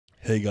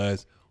Hey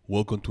guys,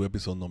 welcome to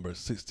episode number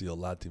 60 of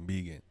Latin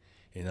Vegan,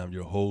 and I'm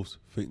your host,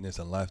 fitness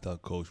and lifestyle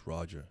coach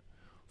Roger.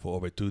 For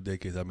over 2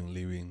 decades, I've been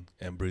living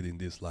and breathing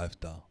this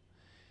lifestyle,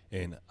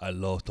 and I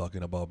love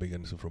talking about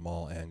veganism from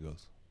all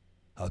angles.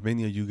 As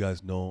many of you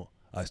guys know,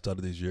 I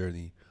started this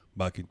journey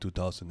back in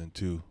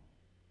 2002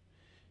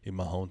 in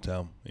my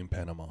hometown in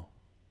Panama.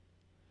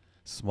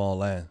 Small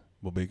land,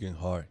 but big in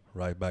heart,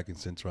 right back in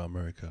Central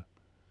America.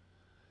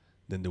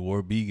 Then the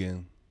word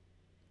vegan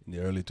in the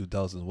early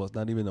 2000s was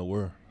not even a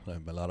word.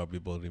 Like a lot of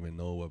people didn't even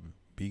know what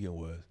vegan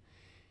was,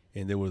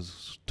 and there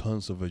was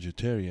tons of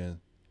vegetarians.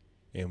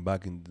 And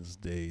back in those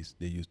days,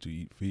 they used to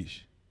eat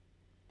fish.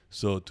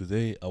 So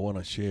today, I want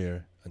to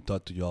share and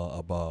talk to y'all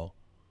about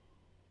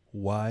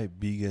why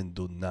vegan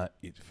do not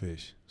eat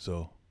fish.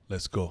 So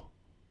let's go.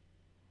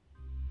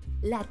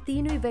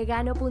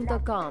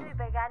 latinoyvegano.com.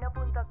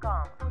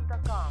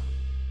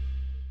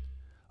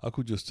 I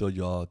could just tell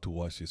y'all to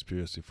watch the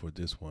conspiracy for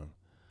this one.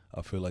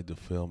 I feel like the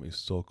film is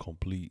so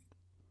complete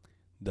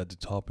that the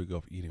topic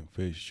of eating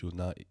fish should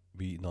not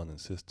be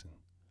non-existent.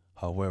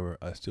 However,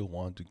 I still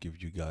want to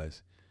give you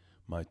guys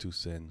my 2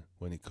 cents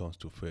when it comes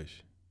to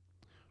fish.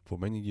 For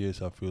many years,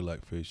 I feel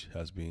like fish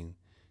has been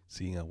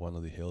seen as one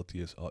of the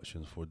healthiest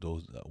options for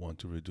those that want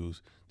to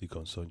reduce the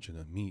consumption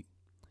of meat.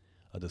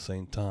 At the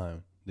same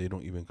time, they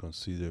don't even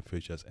consider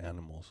fish as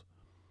animals.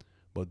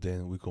 But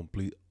then we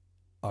complete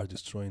are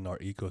destroying our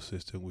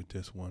ecosystem with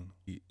this one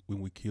when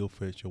we kill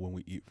fish or when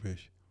we eat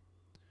fish.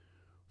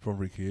 From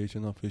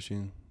recreational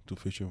fishing to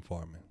fishing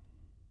farming.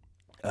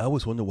 I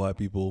always wonder why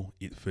people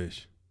eat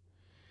fish.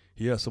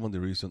 Here are some of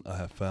the reasons I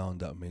have found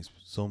that makes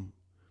some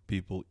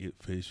people eat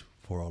fish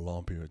for a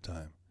long period of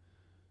time.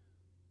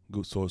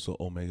 Good source of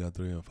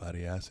omega-3 and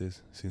fatty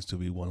acids seems to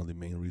be one of the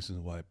main reasons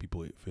why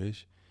people eat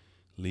fish.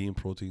 Lean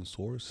protein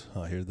source,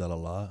 I hear that a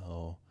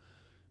lot.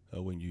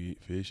 When you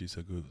eat fish, it's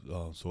a good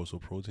source of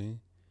protein.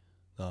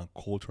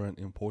 Culture and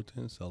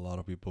importance, a lot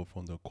of people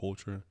from the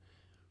culture,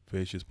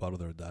 fish is part of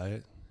their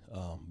diet.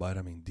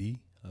 Vitamin D,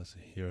 I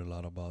hear a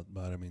lot about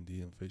vitamin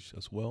D in fish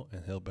as well,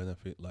 and health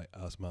benefit like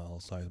asthma,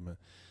 Alzheimer.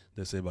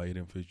 They say by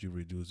eating fish, you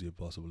reduce the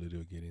possibility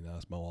of getting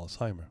asthma or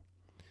Alzheimer.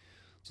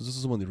 So this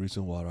is one of the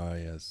reasons why I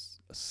have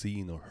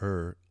seen or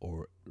heard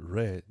or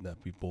read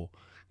that people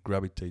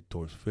gravitate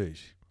towards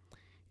fish.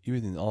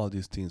 Even if all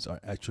these things are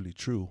actually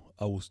true,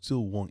 I will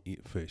still won't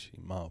eat fish,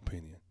 in my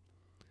opinion.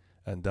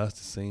 And that's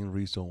the same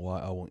reason why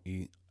I won't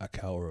eat a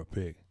cow or a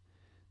pig.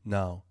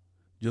 Now,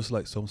 just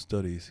like some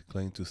studies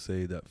claim to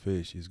say that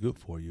fish is good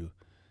for you,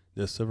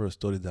 there's several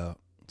studies that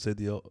say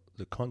the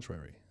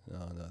contrary.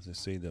 That they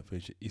say that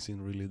fish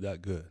isn't really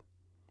that good.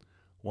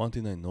 One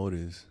thing I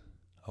noticed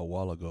a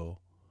while ago,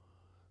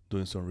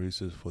 doing some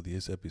research for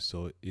this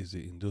episode, is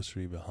the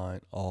industry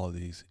behind all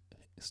these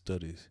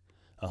studies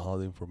and how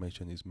the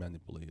information is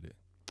manipulated.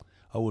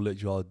 I will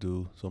let you all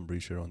do some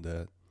research on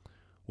that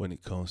when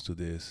it comes to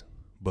this.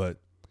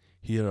 But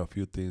here are a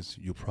few things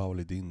you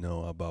probably didn't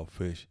know about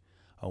fish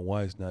and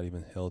why it's not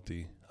even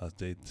healthy as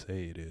they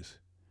say it is.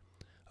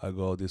 I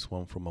got this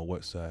one from a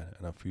website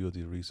and a few of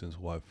the reasons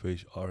why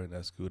fish aren't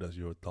as good as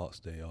your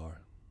thoughts they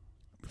are.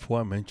 Before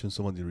I mention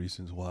some of the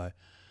reasons why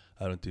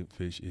I don't think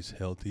fish is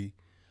healthy,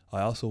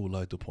 I also would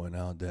like to point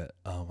out that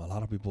a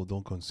lot of people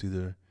don't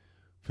consider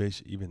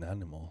fish even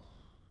animals.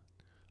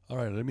 All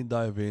right, let me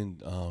dive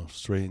in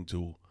straight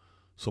into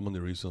some of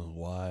the reasons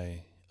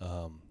why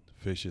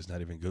fish is not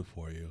even good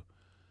for you.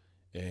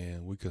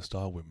 And we can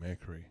start with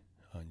mercury.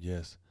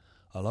 Yes,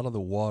 a lot of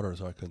the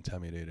waters are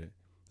contaminated.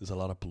 There's a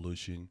lot of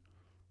pollution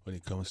when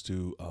it comes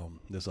to,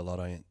 there's a lot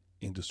of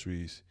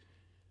industries,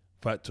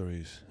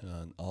 factories,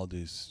 and all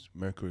this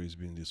mercury is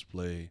being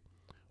displayed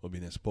or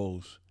being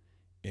exposed.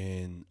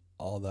 And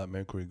all that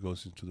mercury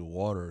goes into the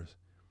waters.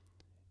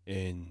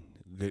 And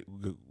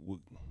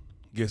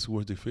guess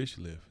where the fish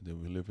live? They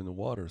will live in the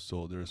water,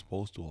 so they're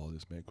exposed to all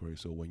this mercury.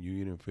 So when you're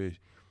eating fish,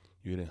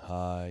 you're eating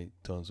high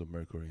tons of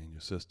mercury in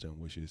your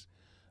system, which is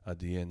at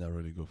the end not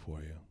really good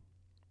for you.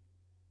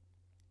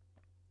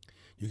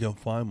 You can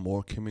find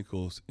more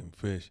chemicals in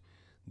fish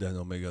than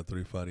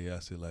omega-3 fatty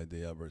acid like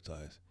they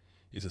advertise.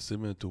 It's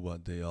similar to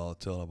what they all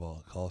tell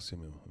about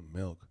calcium in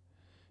milk.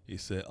 It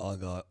said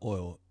algae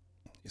oil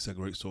is a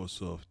great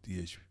source of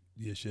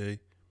DHA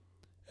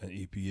and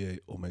EPA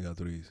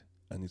omega-3s,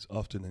 and it's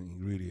often an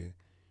ingredient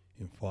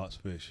in fat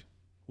fish,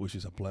 which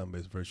is a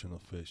plant-based version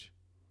of fish.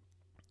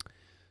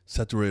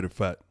 Saturated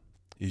fat.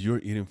 If you're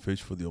eating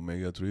fish for the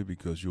omega-3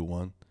 because you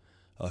want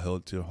a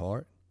healthier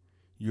heart,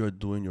 you are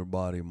doing your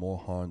body more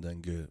harm than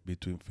good.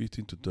 Between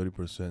 15 to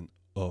 30%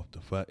 of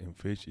the fat in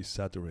fish is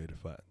saturated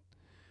fat,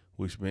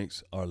 which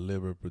makes our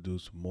liver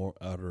produce more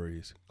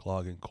arteries,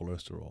 clogging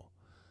cholesterol.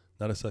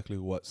 Not exactly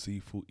what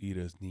seafood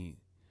eaters need,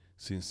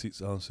 since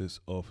 6 ounces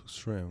of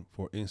shrimp,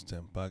 for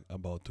instance, pack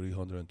about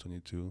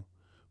 322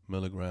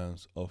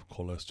 milligrams of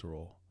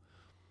cholesterol.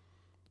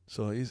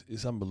 So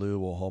it's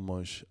unbelievable how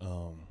much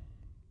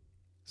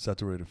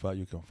saturated fat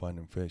you can find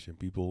in fish. And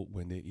people,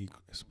 when they eat,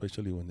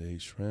 especially when they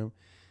eat shrimp,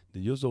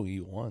 they just don't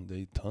eat one, they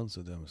eat tons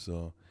of them.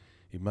 So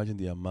imagine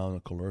the amount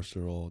of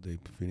cholesterol they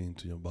feed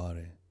into your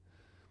body.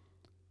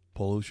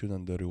 Pollution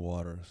and dirty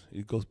waters.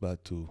 It goes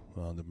back to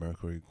the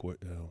mercury.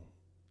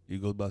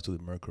 It goes back to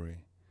the mercury.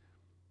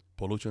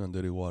 Pollution and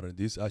dirty water.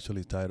 This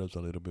actually tied us a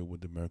little bit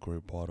with the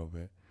mercury part of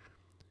it.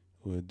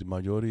 With the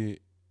majority,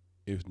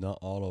 if not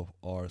all of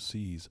our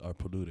seas are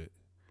polluted,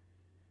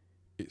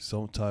 it's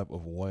some type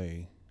of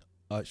way.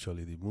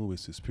 Actually, the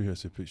movie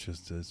Conspiracy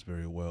Pictures does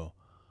very well.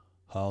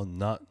 How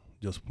not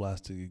just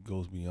plastic, it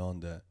goes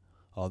beyond that.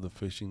 All the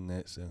fishing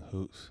nets and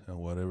hooks and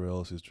whatever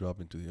else is dropped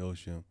into the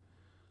ocean,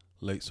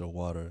 lakes or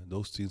water,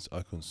 those things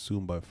are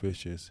consumed by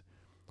fishes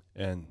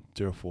and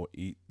therefore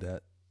eat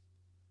that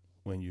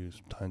when you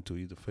time to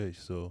eat the fish.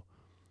 So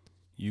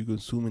you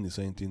consuming the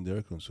same thing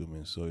they're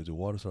consuming. So if the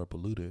waters are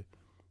polluted,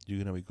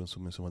 you're gonna be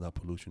consuming some of that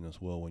pollution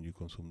as well when you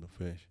consume the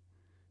fish.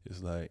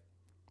 It's like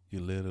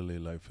you literally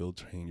like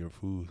filtering your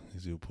food,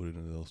 as you put it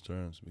in those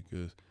terms,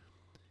 because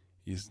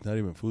it's not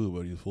even food,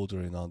 but you're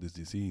filtering all this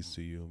disease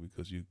to you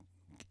because you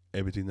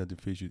everything that the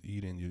fish is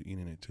eating, you're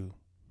eating it too.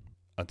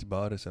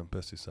 Antibiotics and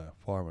pesticides,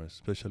 farmers,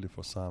 especially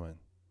for salmon,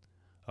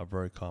 are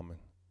very common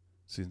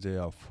since they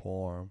are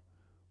formed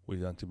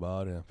with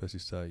antibiotic and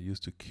pesticide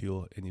used to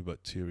kill any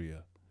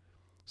bacteria.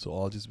 So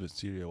all these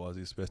bacteria, all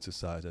these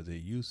pesticides that they're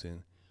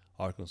using,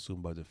 are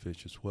consumed by the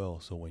fish as well.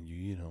 So when you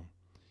eat them,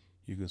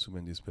 you're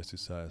consuming these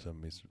pesticides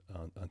and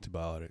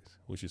antibiotics,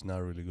 which is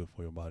not really good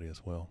for your body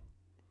as well.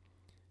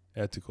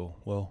 Ethical.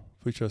 Well,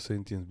 fish are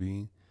sentient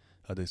beings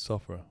and they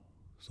suffer.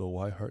 So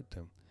why hurt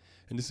them?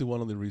 And this is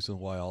one of the reasons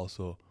why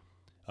also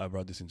I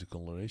brought this into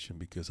consideration,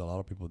 because a lot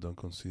of people don't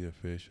consider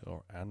fish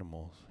or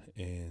animals,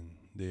 and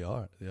they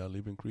are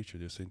living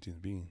creatures. They're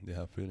sentient beings. They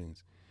have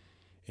feelings,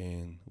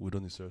 and we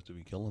don't deserve to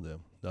be killing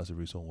them. That's the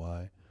reason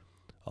why.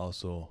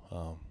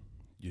 Also,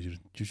 you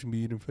shouldn't be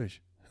eating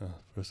fish.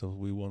 First of all,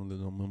 we one of the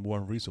number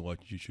one reason why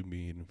you shouldn't be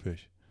eating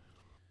fish.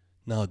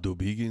 Now, do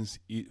vegans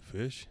eat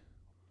fish?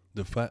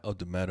 The fact of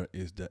the matter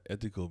is that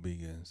ethical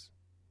vegans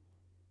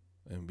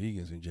and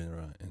vegans in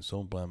general, and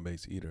some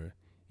plant-based eaters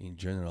in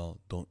general,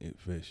 don't eat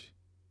fish.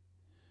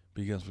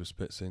 Vegans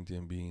respect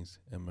sentient beings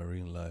and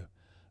marine life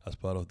as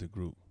part of the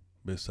group.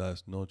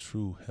 Besides, no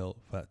true health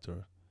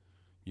factor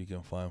you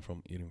can find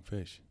from eating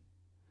fish.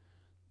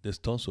 There's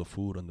tons of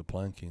food on the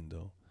plant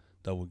kingdom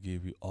that will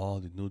give you all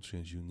the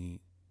nutrients you need.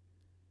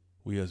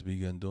 We as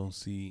vegans don't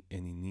see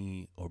any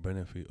need or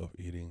benefit of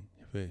eating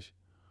fish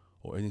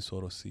or any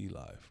sort of sea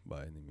life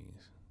by any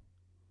means.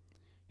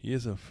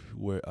 Here's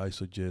where I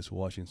suggest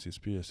watching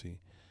Seaspiracy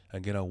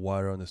and get a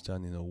wider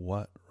understanding of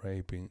what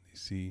raping the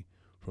sea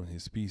from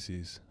his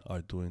species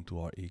are doing to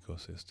our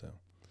ecosystem.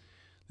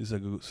 This is a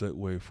good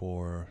segue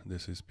for the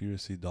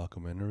Seaspiracy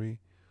documentary,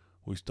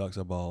 which talks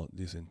about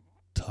this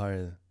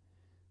entire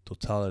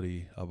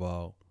totality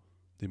about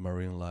the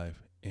marine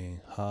life and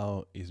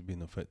how it's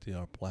been affecting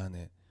our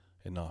planet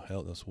and our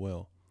health as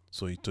well.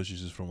 So it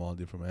touches us from all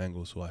different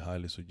angles. So I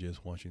highly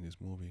suggest watching this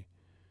movie,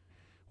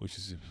 which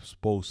is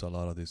exposed a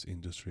lot of this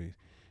industry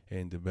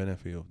and the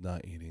benefit of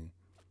not eating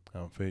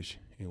fish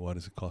and what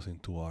is it causing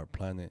to our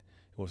planet,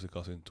 what is it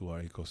causing to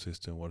our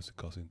ecosystem, what is it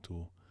causing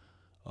to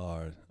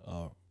our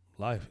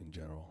life in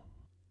general.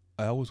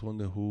 I always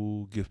wonder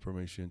who gives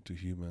permission to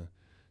humans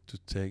to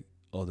take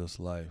others'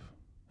 life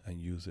and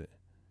use it.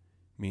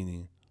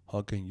 Meaning,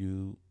 how can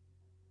you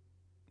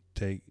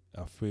take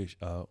a fish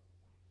out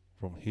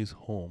from his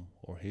home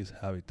or his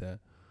habitat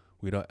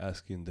without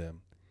asking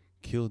them,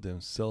 kill them,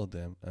 sell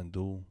them, and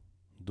do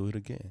it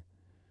again?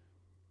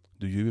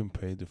 Do you even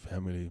pay the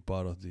family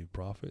part of the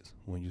profits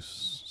when you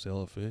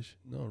sell a fish?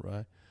 No,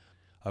 right?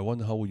 I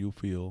wonder how would you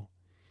feel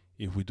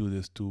if we do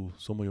this to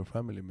some of your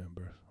family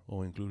members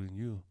or including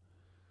you.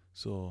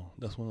 So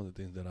that's one of the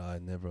things that I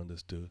never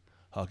understood.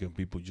 How can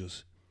people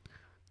just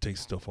take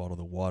stuff out of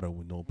the water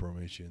with no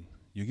permission?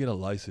 You get a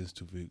license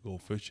to go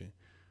fishing,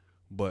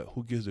 but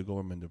who gives the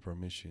government the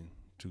permission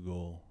to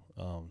go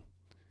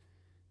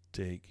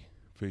take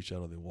fish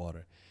out of the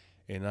water?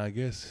 And I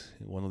guess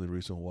one of the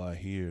reasons why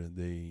here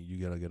you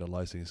gotta get a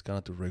license is kind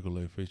of to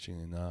regulate fishing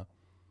and not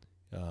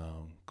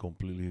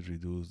completely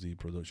reduce the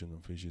production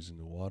of fishes in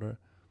the water.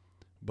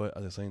 But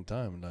at the same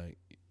time, like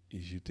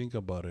if you think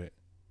about it,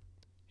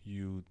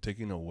 you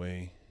taking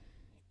away,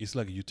 it's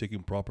like you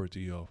taking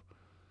property of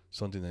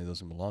something that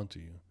doesn't belong to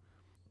you.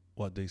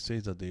 What they say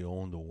is that they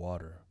own the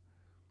water.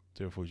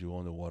 Therefore, you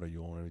own the water,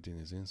 you own everything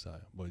that's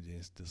inside. But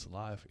there's this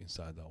life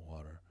inside that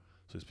water.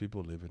 So it's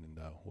people living in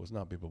that. Well, it's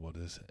not people, but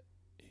there's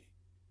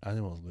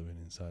animals living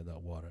inside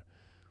that water.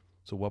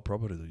 So what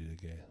property do you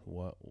get?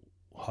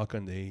 How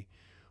can they,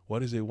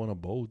 what is they want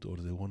to vote or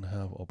do they want to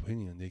have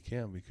opinion? They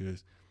can't,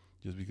 because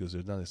just because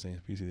they're not the same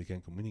species, they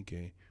can't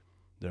communicate.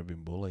 They're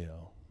being bullied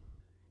out.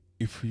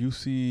 If you're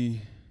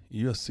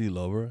a sea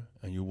lover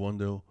and you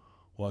wonder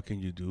what can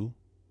you do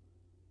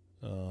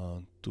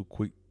to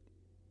quit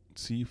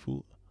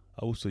seafood,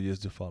 I would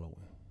suggest the following.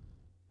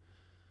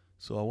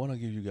 So I want to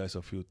give you guys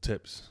a few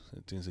tips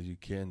and things that you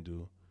can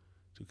do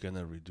to kind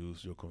of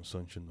reduce your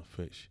consumption of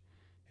fish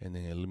and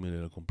then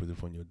eliminate it completely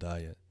from your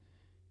diet.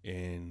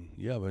 And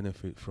yeah,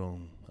 benefit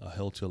from a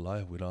healthier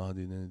life without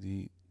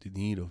the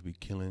need of be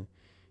killing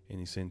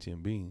any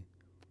sentient being.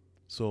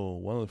 So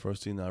one of the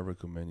first things I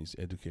recommend is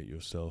educate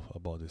yourself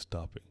about this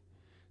topic.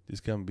 This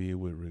can be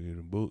with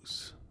reading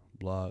books,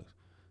 blogs,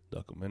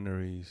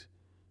 documentaries,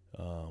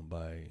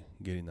 by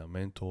getting a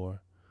mentor,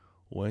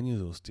 or any of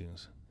those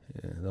things.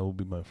 And that would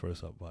be my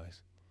first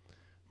advice.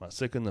 My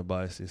second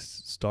advice is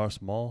start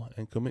small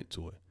and commit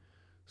to it.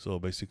 So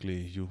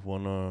basically, you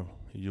wanna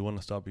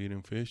stop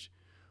eating fish,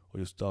 or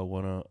you start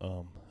wanna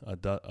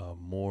adopt a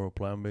more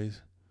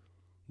plant-based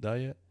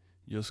diet.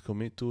 Just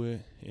commit to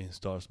it and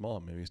start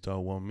small. Maybe start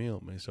one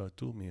meal, maybe start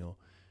two meal,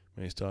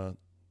 maybe start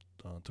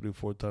 3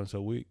 4 times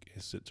a week,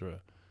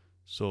 etc.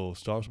 So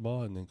start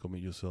small and then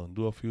commit yourself.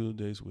 Do a few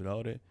days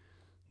without it,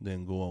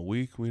 then go a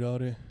week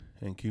without it,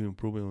 and keep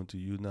improving until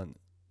you don't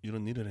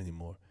need it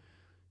anymore.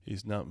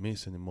 It's not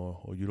missed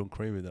anymore, or you don't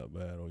crave it that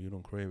bad, or you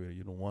don't crave it,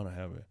 you don't want to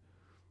have it.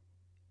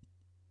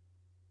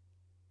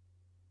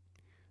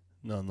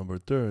 Now, number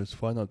third is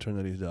find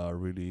alternatives that are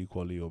really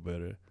equally or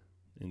better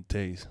in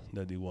taste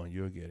than the one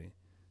you're getting.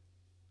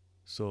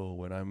 So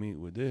what I mean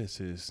with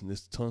this is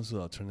there's tons of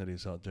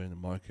alternatives out there in the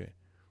market.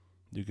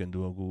 You can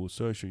do a Google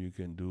search, or you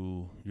can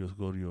do just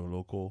go to your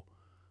local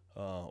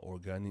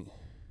organic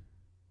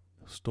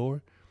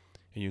store,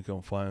 and you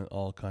can find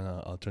all kind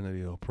of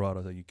alternative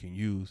products that you can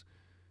use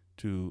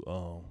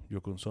to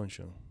your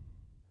consumption.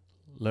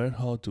 Learn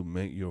how to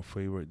make your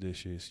favorite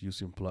dishes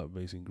using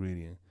plant-based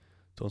ingredients.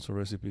 Tons of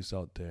recipes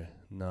out there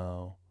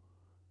now.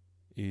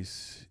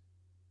 It's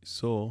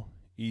so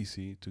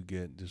easy to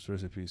get this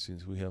recipe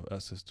since we have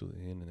access to the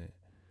internet.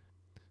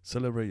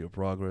 Celebrate your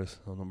progress.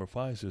 Number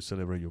five is just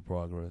celebrate your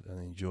progress and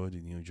enjoy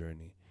the new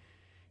journey.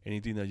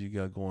 Anything that you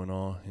got going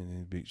on,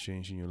 any big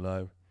change in your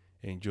life,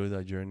 enjoy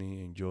that journey.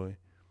 Enjoy,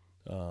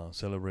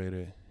 celebrate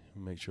it.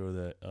 Make sure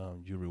that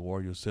you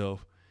reward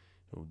yourself.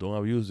 Don't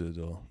abuse it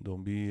though.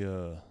 Don't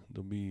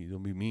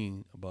be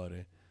mean about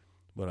it.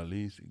 But at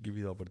least give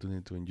you the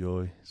opportunity to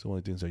enjoy some of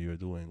the things that you're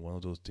doing. One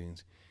of those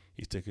things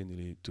is taking the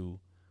lead to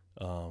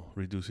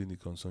reducing the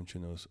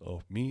consumption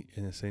of meat,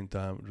 and at the same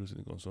time reducing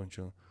the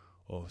consumption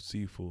of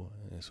seafood,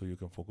 and so you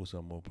can focus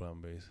on more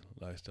plant-based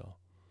lifestyle.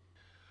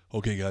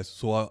 Okay, guys.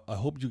 So I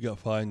hope you got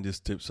find these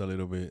tips a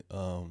little bit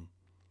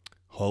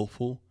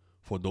helpful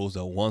for those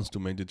that wants to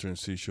make the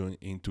transition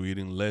into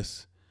eating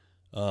less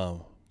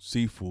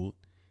seafood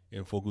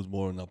and focus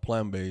more on a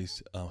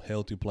plant-based,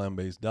 healthy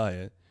plant-based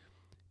diet.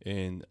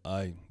 And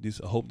I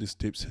hope these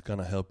tips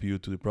kind of help you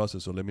to the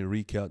process. So let me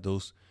recap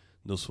those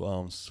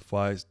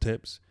 5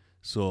 tips.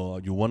 So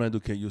you want to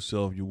educate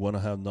yourself. You want to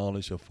have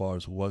knowledge as far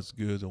as what's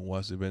good and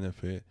what's the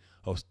benefit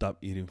of stop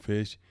eating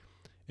fish,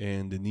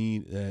 and the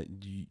need that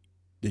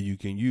you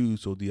can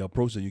use, or the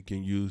approach that you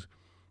can use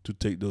to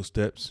take those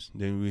steps.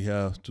 Then we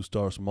have to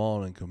start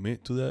small and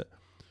commit to that.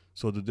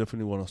 So they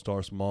definitely want to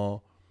start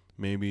small.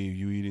 Maybe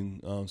you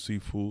eating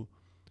seafood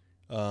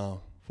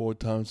 4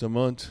 times a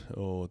month,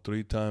 or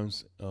 3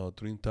 times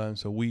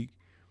a week,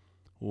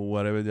 or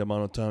whatever the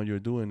amount of time you're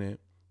doing it.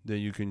 Then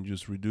you can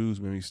just reduce.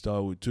 Maybe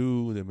start with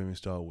 2, then maybe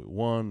start with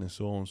 1, and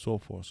so on and so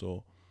forth.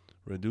 So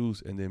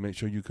reduce, and then make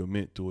sure you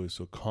commit to it.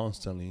 So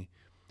constantly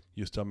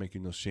you start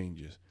making those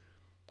changes.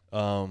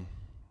 I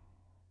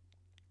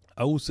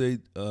would say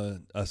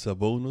as a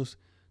bonus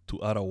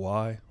to add a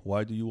why.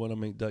 Why do you want to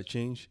make that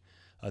change?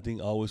 I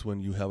think always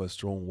when you have a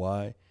strong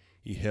why,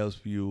 it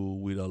helps you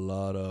with a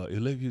lot of,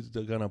 it lets you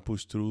to kind of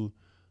push through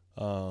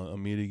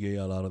and mitigate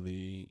a lot of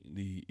the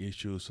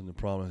issues and the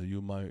problems that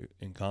you might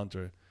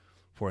encounter.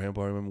 For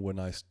example, I remember when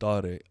I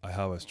started, I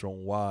have a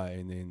strong why,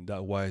 and then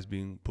that why has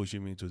been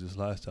pushing me to this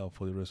lifestyle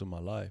for the rest of my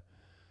life.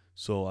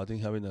 So I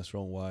think having a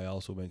strong why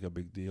also make a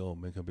big deal,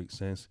 make a big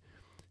sense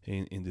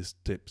in these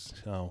tips.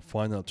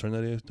 Find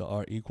alternatives that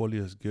are equally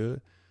as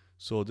good.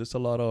 So there's a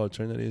lot of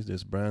alternatives.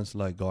 There's brands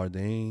like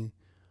Gardein,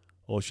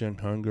 Ocean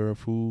Hunger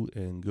Food,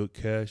 and Good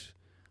Cash.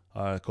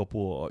 Are a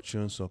couple of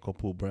options, a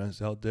couple of brands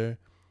out there.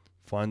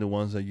 Find the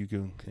ones that you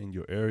can in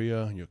your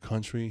area, in your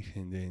country,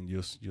 and then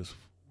just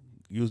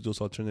use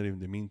those alternatives in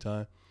the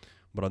meantime.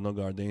 But I know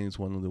Gardein is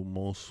one of the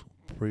most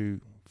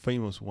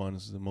famous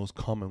ones, the most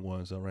common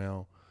ones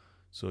around.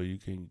 So you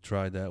can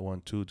try that one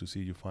too to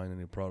see if you find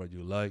any product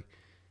you like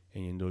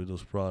and you enjoy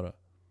those products.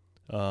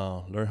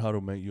 Learn how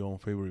to make your own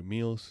favorite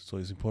meals. So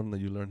it's important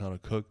that you learn how to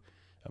cook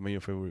and make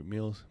your favorite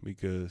meals,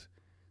 because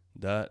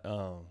that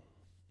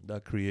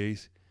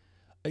creates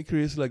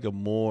like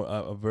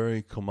a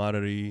very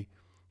commodity.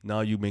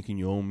 Now you making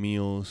your own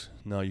meals.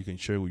 Now you can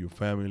share with your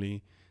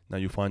family. Now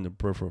you find the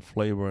perfect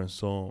flavor and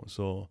so on.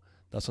 So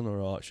that's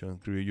another option.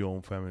 Create your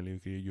own family,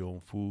 create your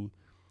own food,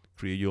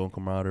 create your own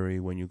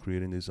camaraderie when you're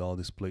creating all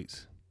these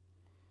plates.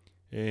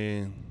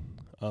 And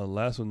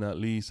last but not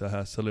least, I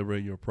have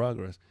celebrate your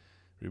progress.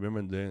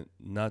 Remember that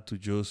not to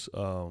just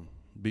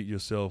beat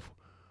yourself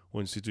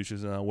when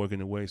situations are not working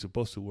the way it's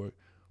supposed to work,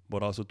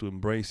 but also to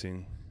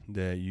embracing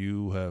that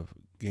you have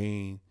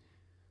gained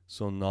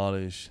some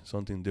knowledge,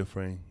 something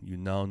different. You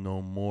now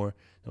know more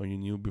than you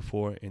knew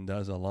before, and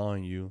that's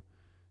allowing you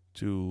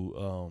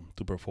to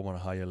perform on a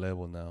higher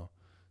level now.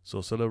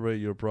 So celebrate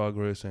your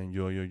progress and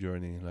enjoy your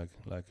journey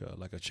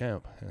like a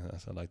champ,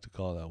 as I like to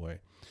call it that way.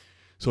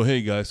 So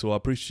hey guys, so I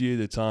appreciate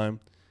the time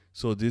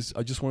So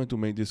I just wanted to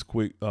make this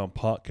quick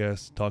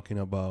podcast talking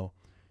about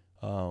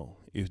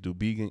if do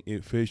vegan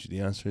eat fish. The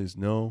answer is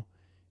no.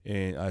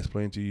 And I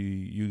explained to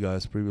you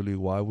guys previously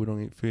why we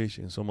don't eat fish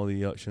and some of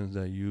the actions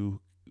that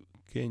you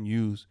can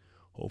use,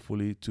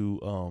 hopefully, to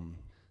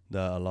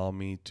that allow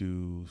me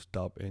to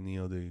stop any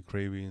of the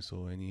cravings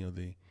or any of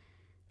the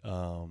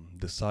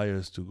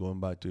desires to going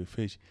back to the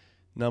fish.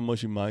 Not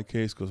much in my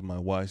case because my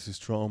wife is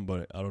strong,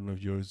 but I don't know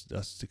if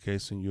that's the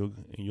case in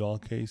your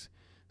case.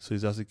 So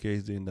if that's the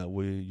case, then that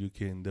way you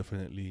can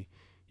definitely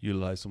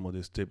utilize some of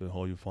this tip and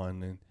how you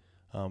find it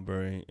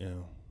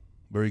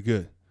very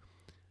good.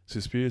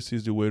 Seaspiracy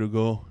is the way to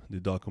go. The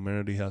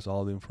documentary has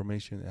all the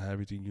information and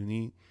everything you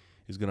need.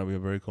 It's gonna be a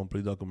very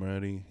complete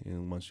documentary,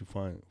 and once you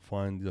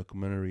find the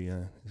documentary,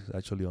 it's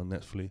actually on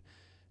Netflix,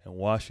 and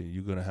watch it,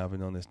 you're gonna have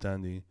an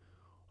understanding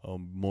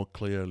more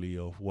clearly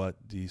of what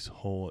this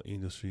whole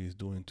industry is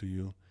doing to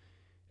you,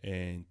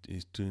 and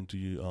is doing to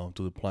you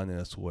to the planet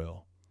as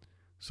well.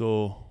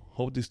 So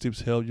hope these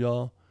tips help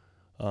y'all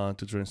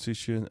to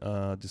transition.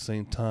 At the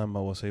same time,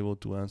 I was able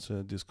to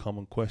answer this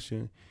common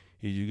question.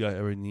 If you guys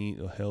ever need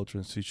a help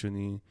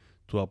transitioning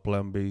to a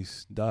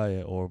plant-based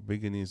diet or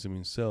veganism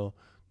itself,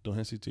 don't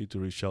hesitate to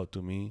reach out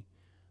to me.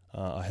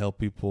 I help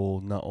people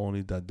not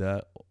only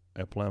that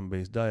a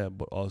plant-based diet,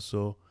 but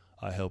also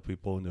I help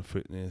people in the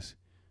fitness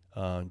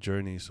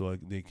journey so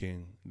they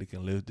can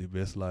live the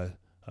best life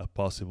as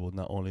possible,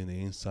 not only in the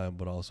inside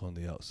but also on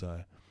the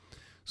outside.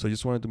 So I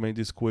just wanted to make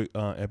this quick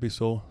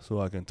episode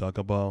so I can talk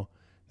about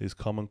these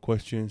common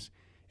questions,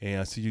 and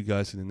I'll see you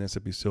guys in the next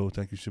episode.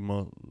 Thank you so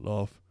much.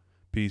 Love,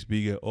 peace,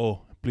 vegan.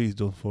 Oh, please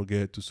don't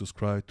forget to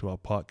subscribe to our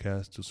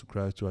podcast, to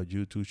subscribe to our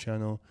YouTube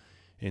channel,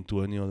 and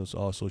to any of those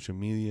all social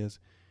medias.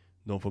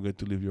 Don't forget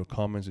to leave your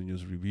comments and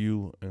just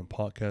review and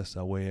podcast.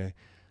 That way,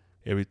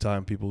 every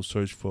time people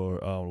search for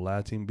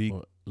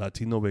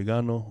Latino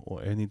vegano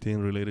or anything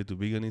related to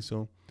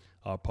veganism,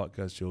 our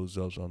podcast shows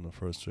up on the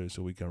first search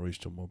so we can reach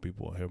to more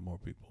people and help more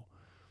people.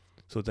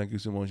 So thank you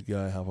so much,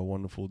 guys. Have a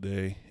wonderful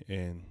day,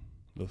 and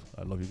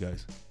I love you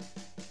guys.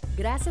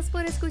 Gracias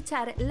por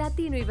escuchar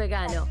Latino y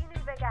Vegano,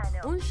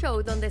 un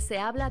show donde se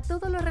habla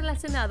todo lo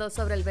relacionado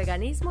sobre el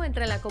veganismo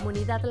entre la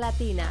comunidad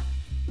latina.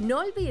 No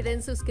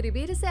olviden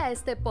suscribirse a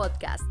este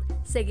podcast,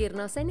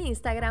 seguirnos en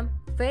Instagram,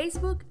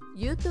 Facebook,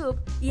 YouTube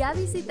y a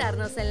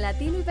visitarnos en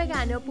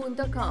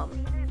latinoyvegano.com.